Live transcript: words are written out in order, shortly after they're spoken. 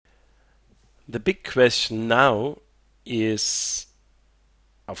the big question now is,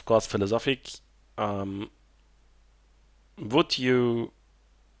 of course, philosophic. Would you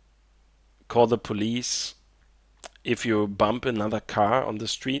call the police if you bump another car on the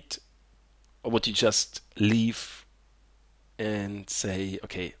street, or would you just leave and say,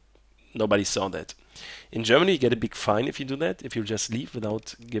 okay, nobody saw that? In Germany, you get a big fine if you do that, if you just leave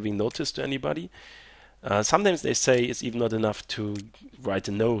without giving notice to anybody. Sometimes they say it's even not enough to write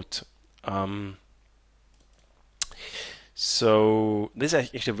a note. So this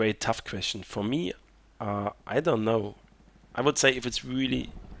is actually a very tough question. For me, I don't know. I would say if it's really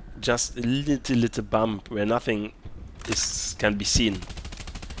just a little bump where nothing can be seen,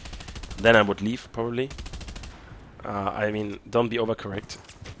 then I would leave probably. I mean, don't be overcorrect.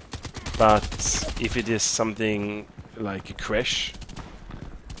 But if it is something like a crash,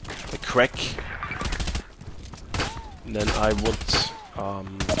 a crack, then I would.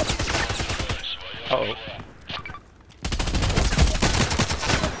 Uh-oh.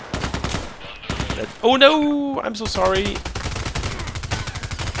 Oh no! I'm so sorry.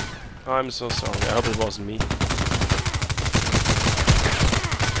 I'm so sorry. I hope it wasn't me.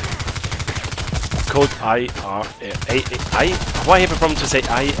 Colt I-R... Why have a problem to say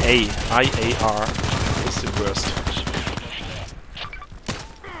I-A? I-A-R is the worst.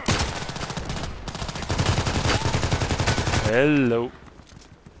 Hello.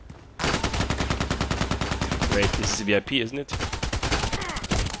 Wait, this is a VIP, isn't it?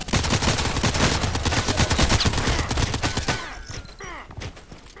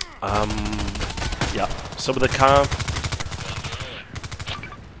 Yeah, so with the car,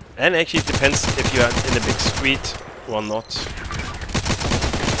 and actually it depends if you are in a big street or not.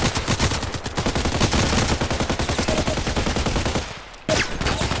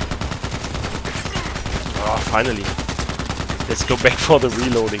 Ah, finally. Let's go back for the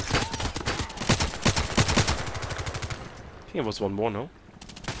reloading. I think it was one more, no?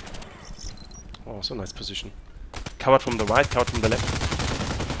 Oh, so nice position. Covered from the right, covered from the left.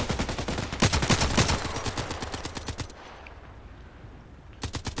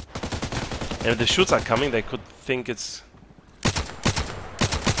 And if the shoots are coming, they could think it's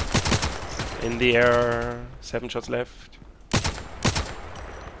in the air. 7 shots left.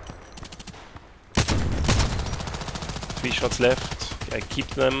 3 shots left. I keep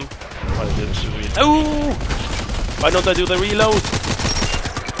them. Oh! Why don't I do the reload?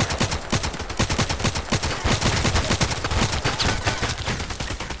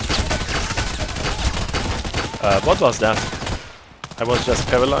 What was that? I was just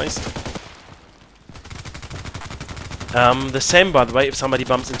paralyzed. The same, by the way, if somebody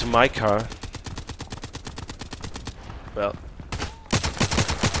bumps into my car. Well.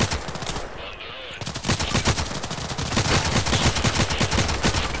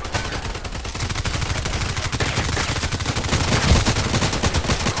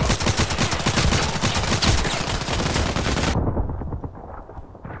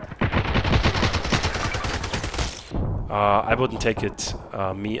 I wouldn't take it,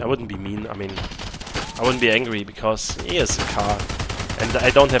 I wouldn't be mean, I mean, I wouldn't be angry because he has a car and I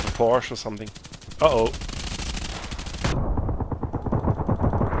don't have a Porsche or something. Uh-oh.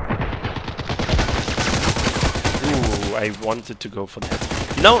 Ooh, I wanted to go for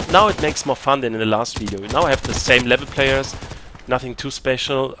that. Now it makes more fun than in the last video. Now I have the same level players, nothing too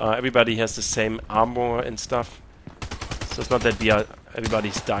special. Everybody has the same armor and stuff. So it's not that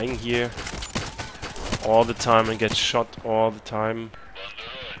everybody's dying here all the time and gets shot all the time.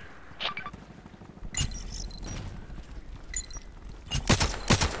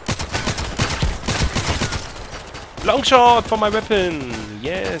 Long shot for my weapon!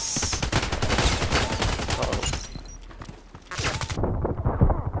 Yes! Uh-oh.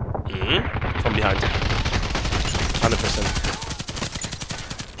 From behind. 100%.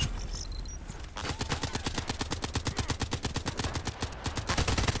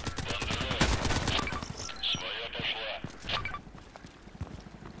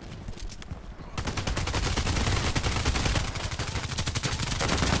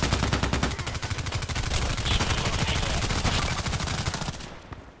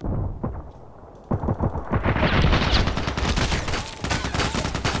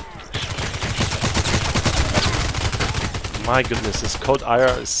 My goodness, this Colt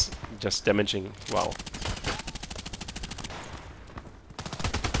IR is just damaging. Wow.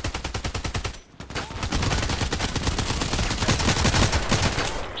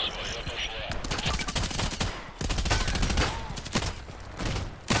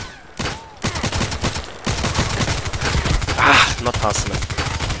 Ah, not fast enough.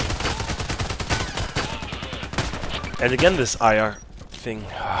 And again, this IR everything.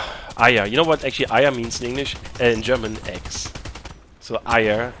 Eier. You know what actually Eier means in English? In German, eggs. So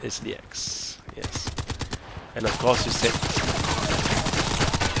Eier is the eggs. Yes. And of course you say...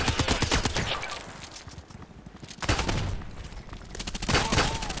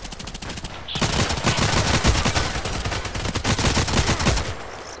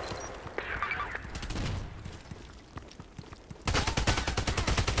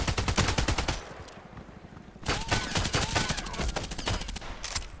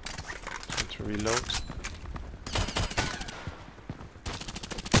 to reload.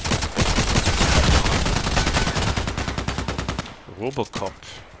 Robocop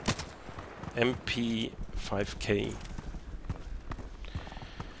MP5K.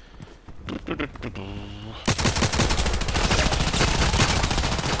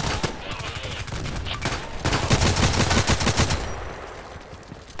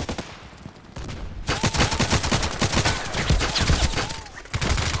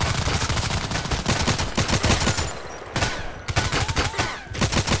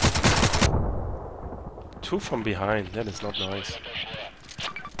 Two from behind, that is not nice.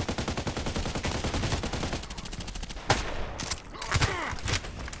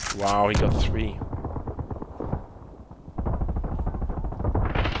 Wow, he got 3.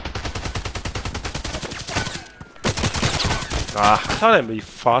 I thought I'd be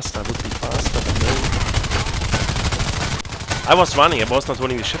faster, I would be faster, but no. I was running, I was not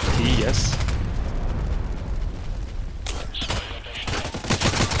holding the shift key, yes.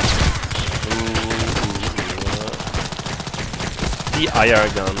 The Eier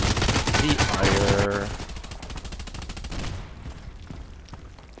gun. The Eier.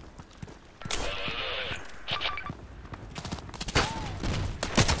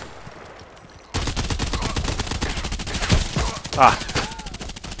 Ah!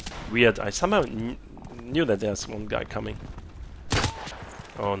 Weird. I somehow knew that there's one guy coming.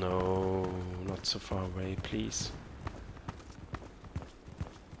 Oh no, not so far away, please.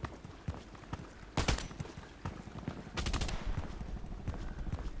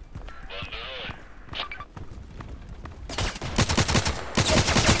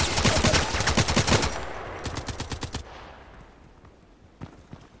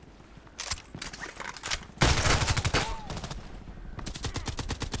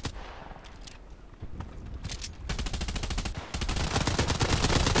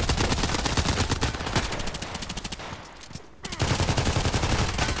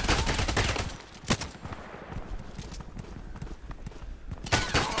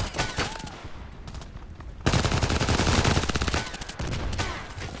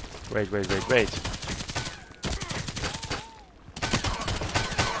 Wait.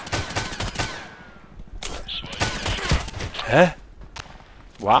 Huh?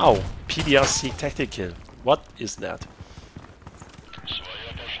 Wow, PDRC tactical. What is that?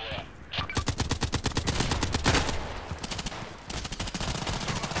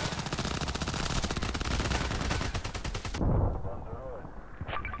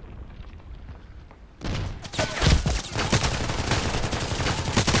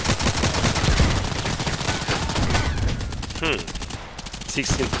 Hmm.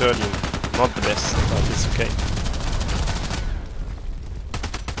 16-13. Not the best, but it's okay.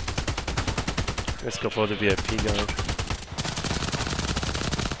 Let's go for the VIP guy.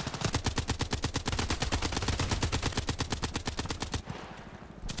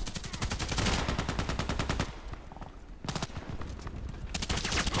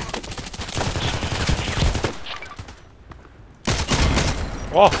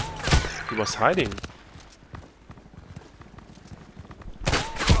 Oh! He was hiding.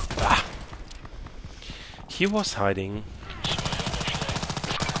 He was hiding.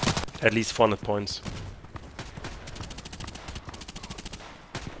 At least 400 points.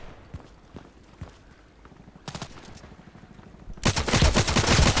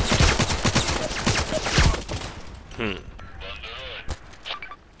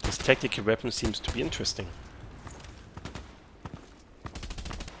 This tactical weapon seems to be interesting.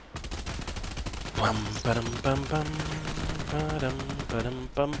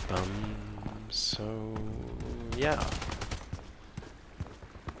 So, yeah.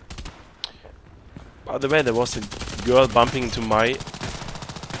 By the way, there was a girl bumping into my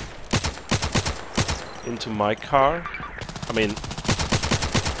car. I mean,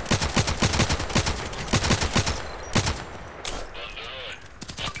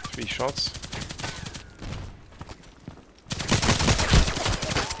 three shots.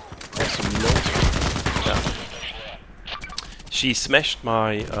 Yeah. She smashed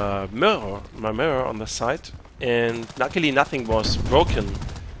my mirror on the side, and luckily nothing was broken.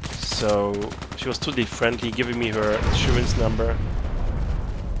 So she was totally friendly, giving me her insurance number.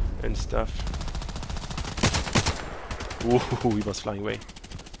 and stuff. Ooh, he was flying away.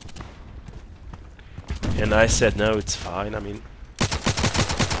 And I said, no, it's fine. I mean,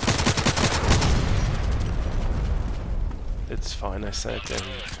 it's fine, I said. And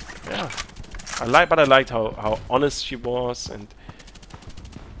yeah, but I liked how honest she was, and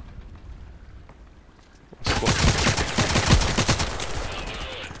it was cool.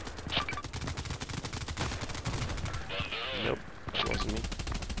 Nope, that wasn't me.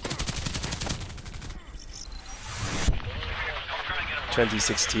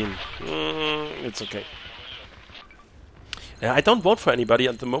 2016. It's okay. I don't vote for anybody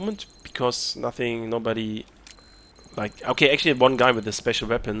at the moment because nobody. Like, okay, actually one guy with a special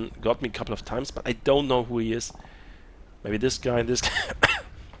weapon got me a couple of times, but I don't know who he is. Maybe this guy and this guy.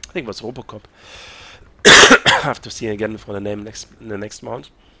 I think it was Robocop. I have to see again for the name in the next mount.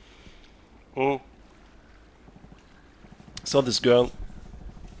 So this girl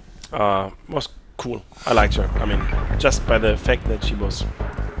was cool. I liked her. I mean, just by the fact that she was...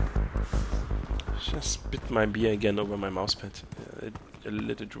 Just spit my beer again over my mousepad. A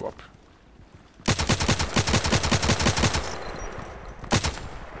little drop.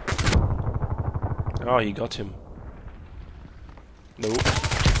 Oh, he got him. No.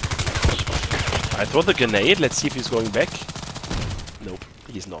 I throw the grenade. Let's see if he's going back. Nope,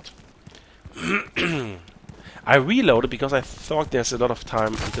 he's not. I reloaded because I thought there's a lot of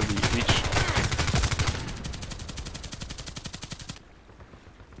time until we reach.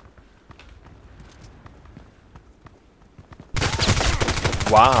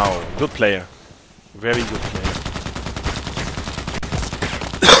 Wow, good player. Very good player.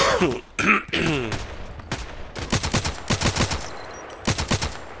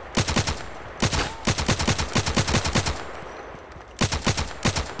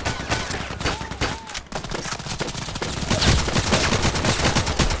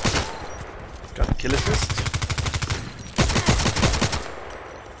 Got a kill assist.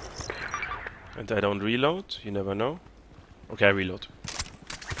 And I don't reload, you never know. Okay, I reload.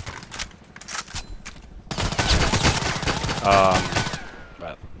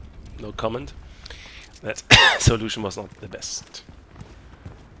 Well, no comment. That solution was not the best.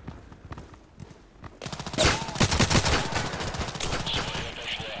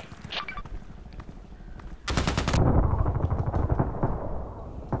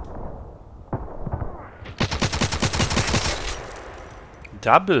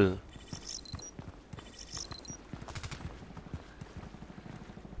 Double.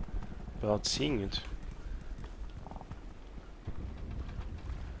 Without seeing it.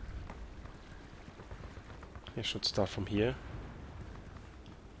 I should start from here.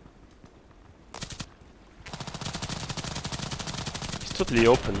 It's totally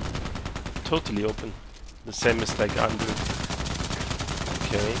open. Totally open. The same mistake I'm doing.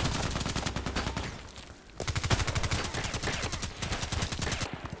 Okay.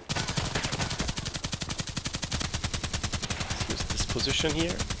 Use this position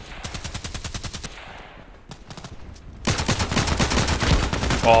here.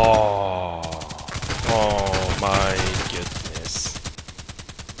 Oh. Oh my goodness.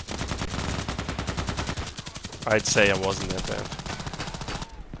 I'd say I wasn't that bad.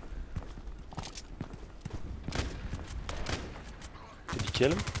 Did you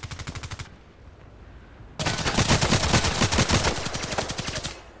kill him?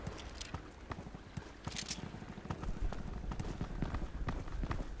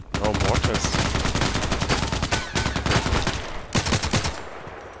 Oh, mortars.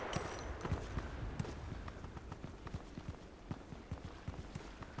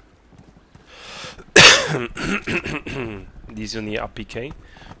 These are the APK.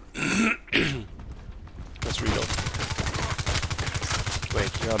 Let's reload. Wait,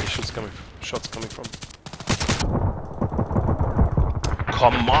 where are the shots coming from?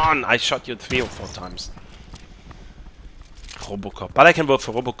 Come on! I shot you 3 or 4 times. Robocop. But I can vote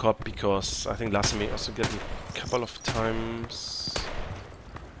for Robocop because I think last time he also got me a couple of times.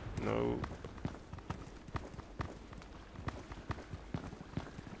 No.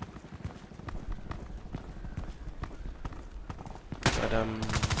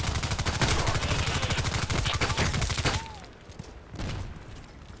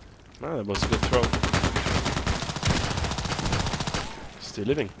 Ah, that was a good throw. Still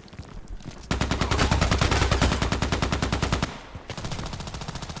living.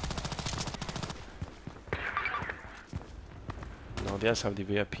 Now there's how the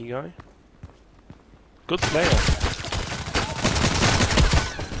VIP guy. Good player.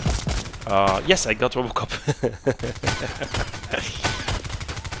 Yes, I got Robocop.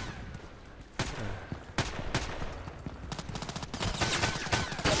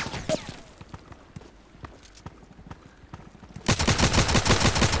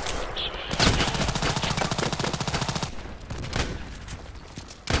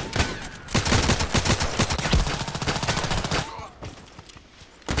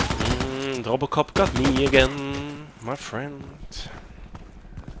 And Robocop got me again, my friend.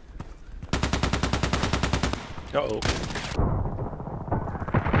 Uh-oh.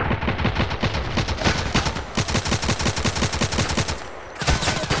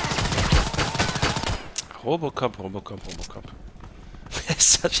 Robocop.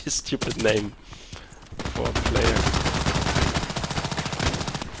 Such a stupid name for a player.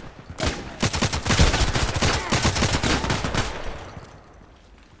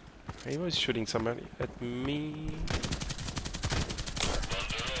 He was shooting somebody at me.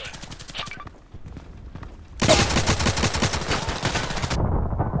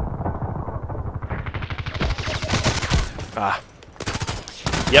 Ah.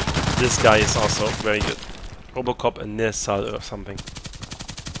 Yep, this guy is also very good. Robocop and Nesal or something.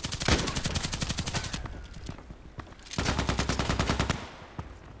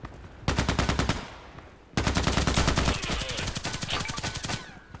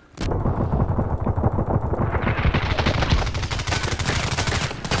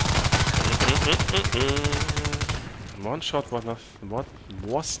 One shot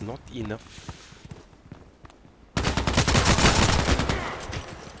was not enough.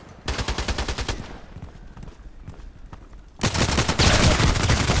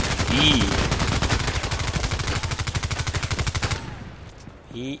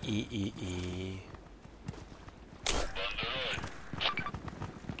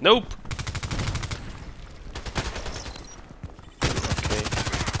 Nope. Okay.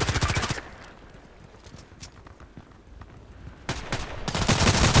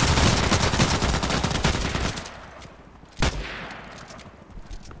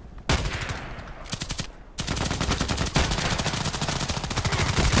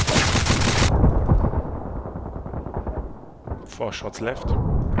 Four shots left.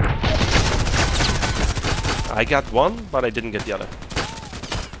 I got one, but I didn't get the other.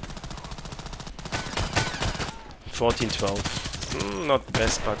 14-12. Not the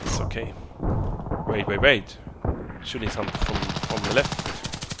best, but it's okay. Wait. Shooting something from the left.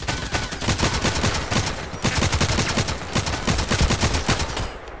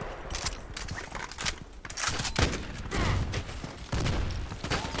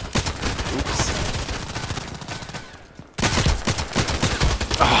 Oops.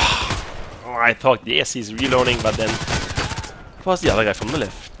 Oh, I thought, yes, he's reloading, but then it was the other guy from the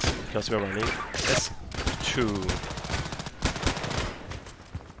left. Because we're running S2.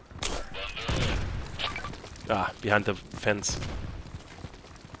 Ah, behind the fence.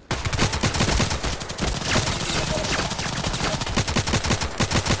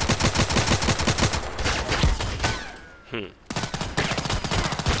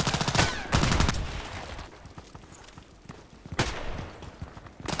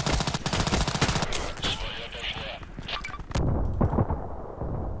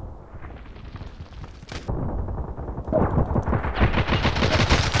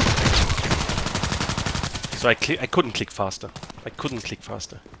 So I couldn't click faster.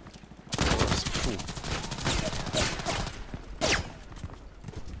 Phew.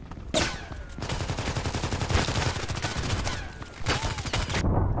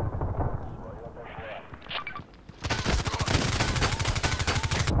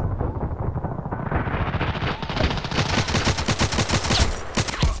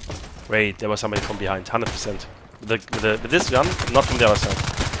 Wait, there was somebody from behind, 100%. With this gun, not from the other side.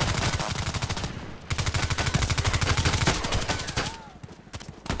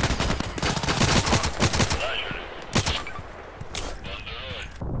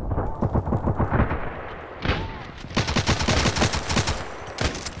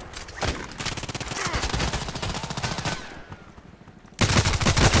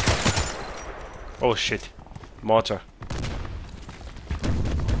 Oh shit, mortar.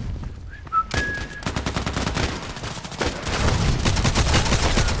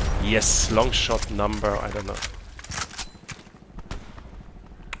 Yes, long shot number, I don't know.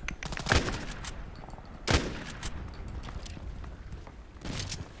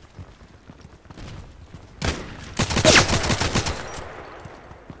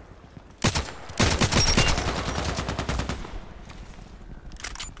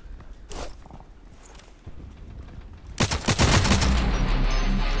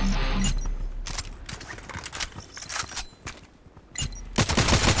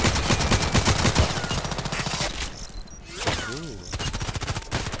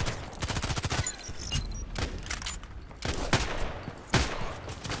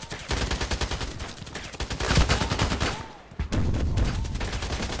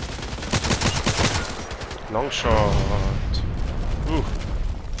 Long shot. Ooh.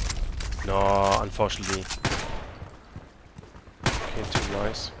 No, unfortunately. Okay, too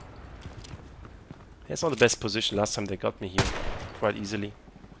nice. It's not the best position. Last time they got me here quite easily.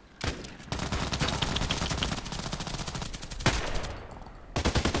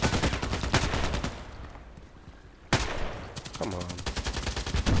 Come on.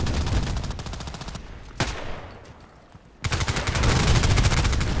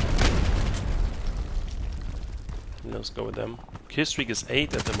 Let's go with them. Kill streak is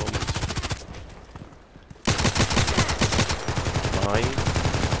 8 at the moment. 9.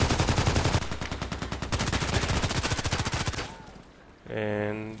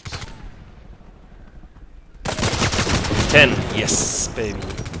 And 10. Yes, baby.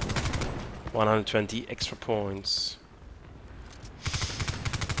 120 extra points.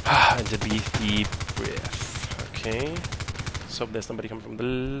 And to be deep breath. Okay. So there's somebody coming from the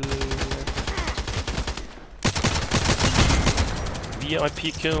left.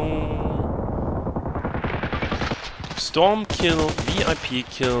 VIP kill. Stormkill, VIP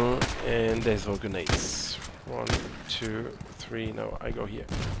kill, and they throw grenades. 1, 2, 3. No, I go here.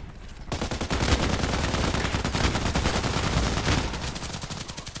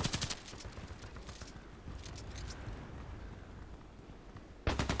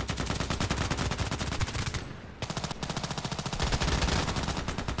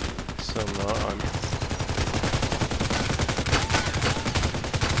 So now I'm...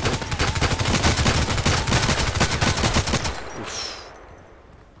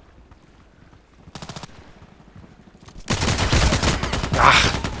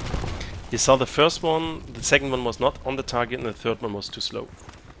 You saw the first one, the second one was not on the target, and the third one was too slow.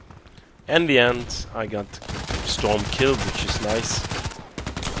 In the end, I got Stormkill, which is nice.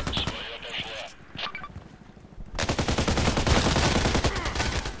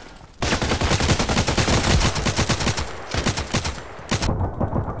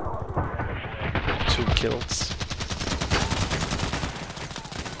 Two kills.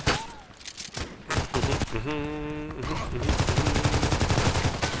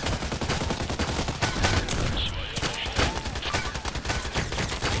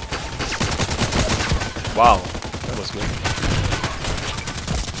 Wow, that was good.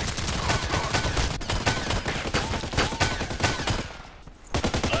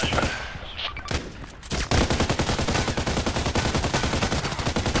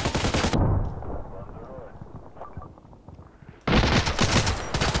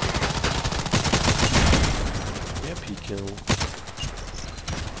 Yeah, P-kill.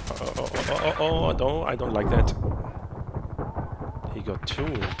 Oh, I don't like that. He got 2.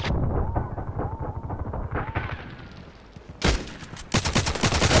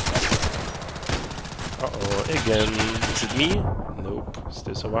 Uh-oh, again. Is it me? Nope.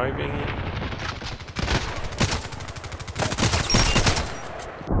 Still surviving.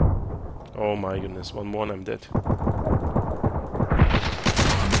 Oh my goodness, one more and I'm dead.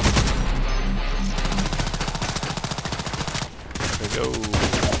 There we go.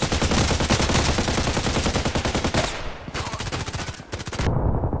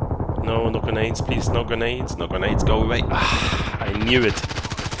 No, no grenades, please. No grenades, no grenades. Go away. Ah, I knew it.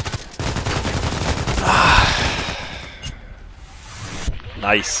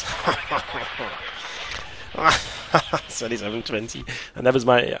 'Nice. 37-20. And that was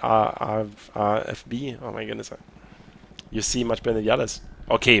my RFB. Oh my goodness. You see much better than the others.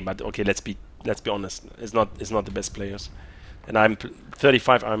 Okay, but okay, let's be honest. It's not the best players. And I'm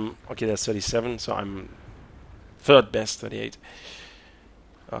 35, okay, that's 37, so I'm third best, 38.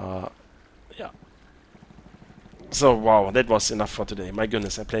 Yeah. So wow, that was enough for today. My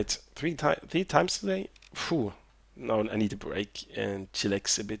goodness, I played three times today. Phew. Now I need a break and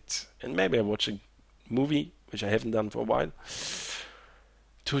chillax a bit, and maybe I watch a movie, which I haven't done for a while,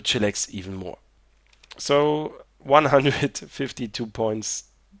 to chillax even more. So 152 points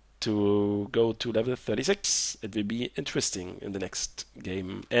to go to level 36. It will be interesting in the next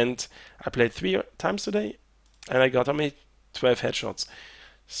game. And I played 3 times today, and I got only 12 headshots.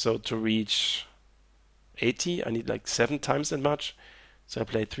 So to reach 80, I need like 7 times that much. So I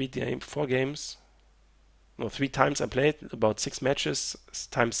played 3 games. No, 3 times I played, about 6 matches,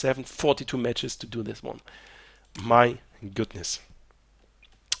 times 7, 42 matches to do this one. My goodness.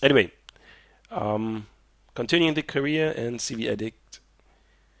 Anyway, continuing the career, and CV Addict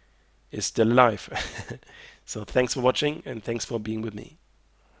is still alive. So thanks for watching, and thanks for being with me.